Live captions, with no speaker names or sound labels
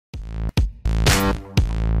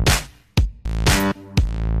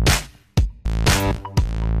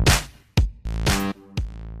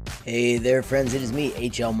Hey there friends, it is me,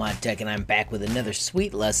 HLModTech, and I'm back with another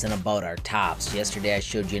sweet lesson about our tops. Yesterday I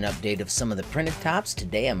showed you an update of some of the printed tops.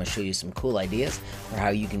 Today I'm going to show you some cool ideas for how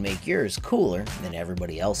you can make yours cooler than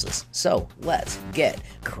everybody else's. So let's get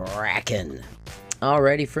crackin'!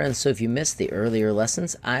 Alrighty friends, so if you missed the earlier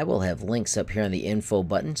lessons, I will have links up here on the info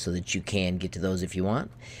button so that you can get to those if you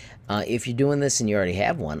want. If you're doing this and you already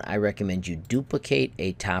have one, I recommend you duplicate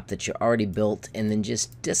a top that you already built and then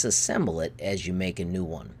just disassemble it as you make a new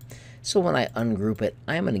one. So when I ungroup it,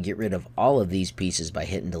 I'm going to get rid of all of these pieces by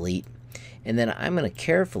hitting delete, and then I'm going to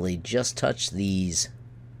carefully just touch these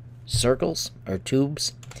circles or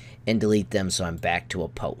tubes and delete them so I'm back to a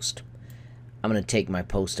post. I'm going to take my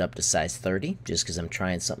post up to size 30 just because I'm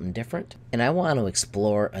trying something different. And I want to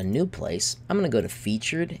explore a new place. I'm going to go to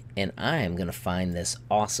featured and I am going to find this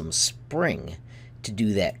awesome spring to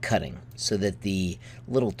do that cutting so that the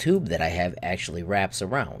little tube that I have actually wraps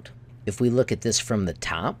around. If we look at this from the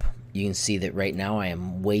top, you can see that right now I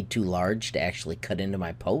am way too large to actually cut into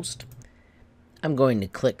my post. I'm going to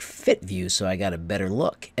click fit view so I got a better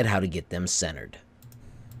look at how to get them centered.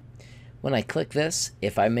 When I click this,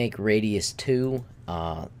 if I make radius 2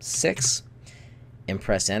 6 and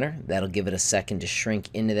press enter, that'll give it a second to shrink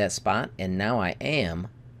into that spot, and now I am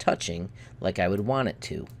touching like I would want it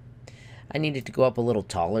to. I need it to go up a little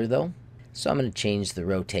taller though, so I'm going to change the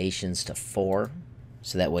rotations to 4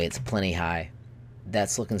 so that way it's plenty high.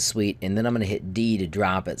 That's looking sweet, and then I'm going to hit D to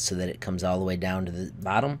drop it so that it comes all the way down to the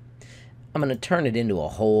bottom. I'm going to turn it into a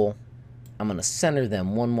hole. I'm going to center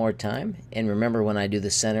them one more time, and remember when I do the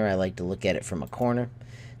center I like to look at it from a corner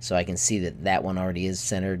so I can see that that one already is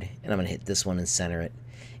centered, and I'm going to hit this one and center it.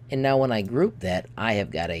 And now when I group that, I have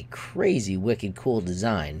got a crazy wicked cool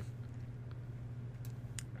design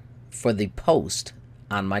for the post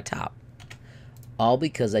on my top. All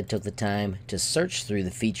because I took the time to search through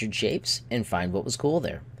the featured shapes and find what was cool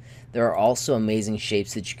there. There are also amazing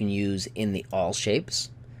shapes that you can use in the all shapes.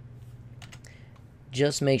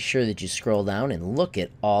 Just make sure that you scroll down and look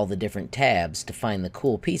at all the different tabs to find the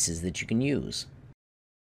cool pieces that you can use.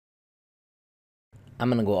 I'm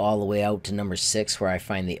going to go all the way out to number 6 where I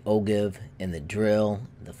find the ogive and the drill,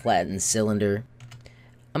 the flattened cylinder.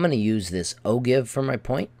 I'm going to use this ogive for my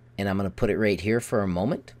point, and I'm going to put it right here for a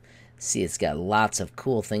moment. See, it's got lots of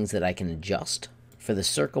cool things that I can adjust. For the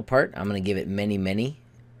circle part, I'm going to give it many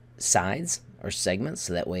sides or segments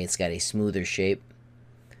so that way it's got a smoother shape.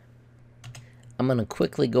 I'm going to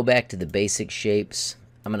quickly go back to the basic shapes.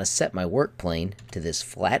 I'm going to set my work plane to this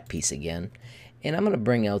flat piece again, and I'm going to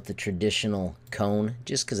bring out the traditional cone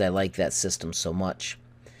just because I like that system so much.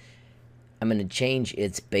 I'm going to change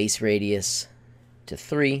its base radius to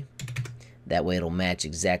 3. That way it'll match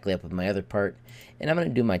exactly up with my other part. And I'm going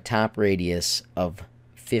to do my top radius of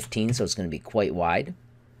 15, so it's going to be quite wide.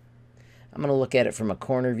 I'm going to look at it from a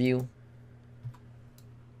corner view.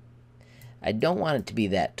 I don't want it to be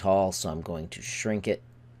that tall, so I'm going to shrink it.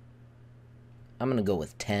 I'm going to go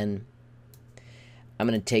with 10. I'm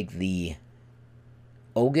going to take the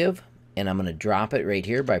ogive and I'm going to drop it right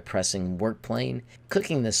here by pressing work plane,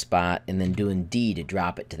 clicking this spot, and then doing D to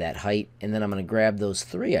drop it to that height. And then I'm going to grab those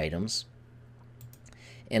 3 items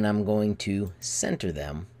and I'm going to center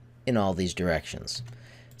them in all these directions.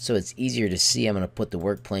 So it's easier to see, I'm going to put the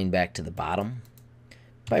work plane back to the bottom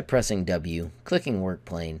by pressing W, clicking work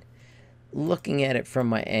plane, looking at it from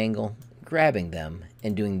my angle, grabbing them,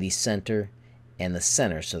 and doing the center and the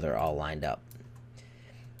center so they're all lined up.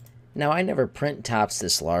 Now I never print tops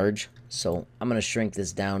this large, so I'm going to shrink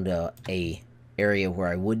this down to a area where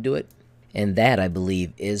I would do it, and that I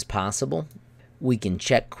believe is possible. We can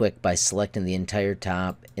check quick by selecting the entire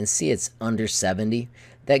top and see it's under 70.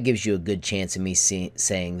 That gives you a good chance of me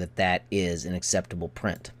saying that that is an acceptable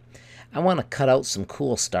print. I want to cut out some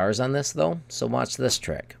cool stars on this though, so watch this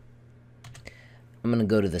trick. I'm going to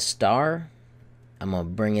go to the star. I'm going to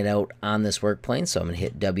bring it out on this work plane, so I'm going to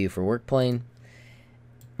hit W for work plane.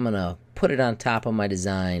 I'm going to put it on top of my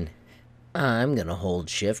design. I'm going to hold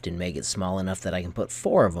shift and make it small enough that I can put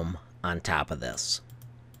 4 of them on top of this.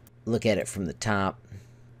 Look at it from the top.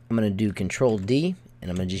 I'm going to do Control D,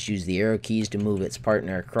 and I'm going to just use the arrow keys to move its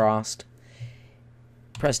partner across.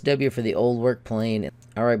 Press W for the old work plane.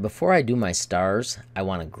 Alright, before I do my stars, I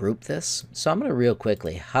want to group this. So I'm going to real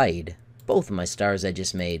quickly hide both of my stars I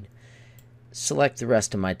just made, select the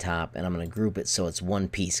rest of my top, and I'm going to group it so it's one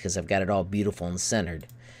piece because I've got it all beautiful and centered.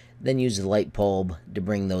 Then use the light bulb to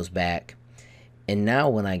bring those back. And now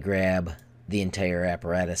when I grab the entire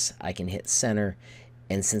apparatus, I can hit center,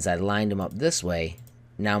 and since I lined them up this way,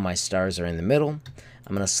 now my stars are in the middle.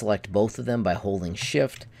 I'm going to select both of them by holding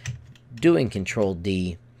shift, doing Control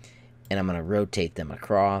D, and I'm going to rotate them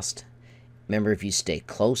across, Remember, if you stay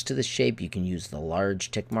close to the shape, you can use the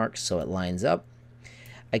large tick marks so it lines up.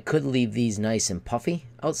 I could leave these nice and puffy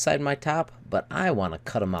outside my top, but I want to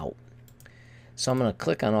cut them out. So I'm going to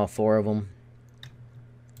click on all 4 of them,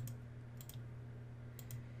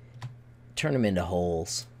 turn them into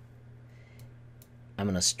holes. I'm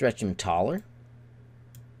going to stretch them taller,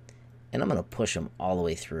 and I'm going to push them all the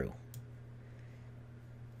way through.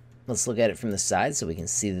 Let's look at it from the side so we can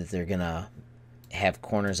see that they're going to have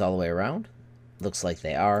corners all the way around. Looks like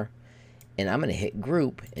they are. And I'm going to hit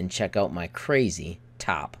group and check out my crazy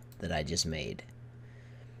top that I just made.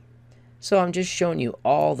 So I'm just showing you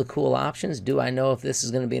all the cool options. Do I know if this is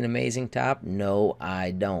going to be an amazing top? No, I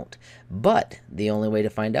don't. But the only way to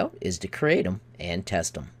find out is to create them and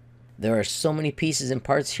test them. There are so many pieces and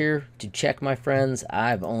parts here to check, my friends.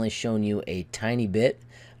 I've only shown you a tiny bit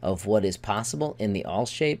of what is possible in the all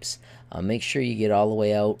shapes. Make sure you get all the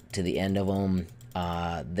way out to the end of them.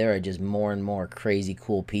 There are just more and more crazy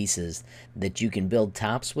cool pieces that you can build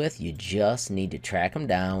tops with. You just need to track them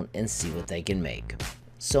down and see what they can make.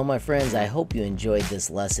 So my friends, I hope you enjoyed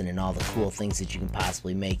this lesson and all the cool things that you can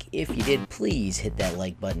possibly make. If you did, please hit that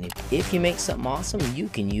like button. If you make something awesome, you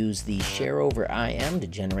can use the share over IM to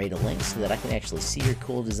generate a link so that I can actually see your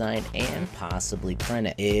cool design and possibly print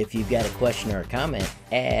it. If you've got a question or a comment,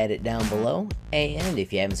 add it down below. And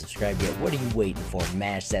if you haven't subscribed yet, what are you waiting for?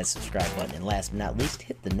 Mash that subscribe button. And last but not least,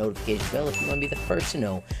 hit the notification bell if you want to be the first to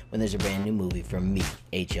know when there's a brand new movie from me,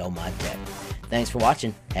 HLModTech. Thanks for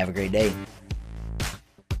watching. Have a great day.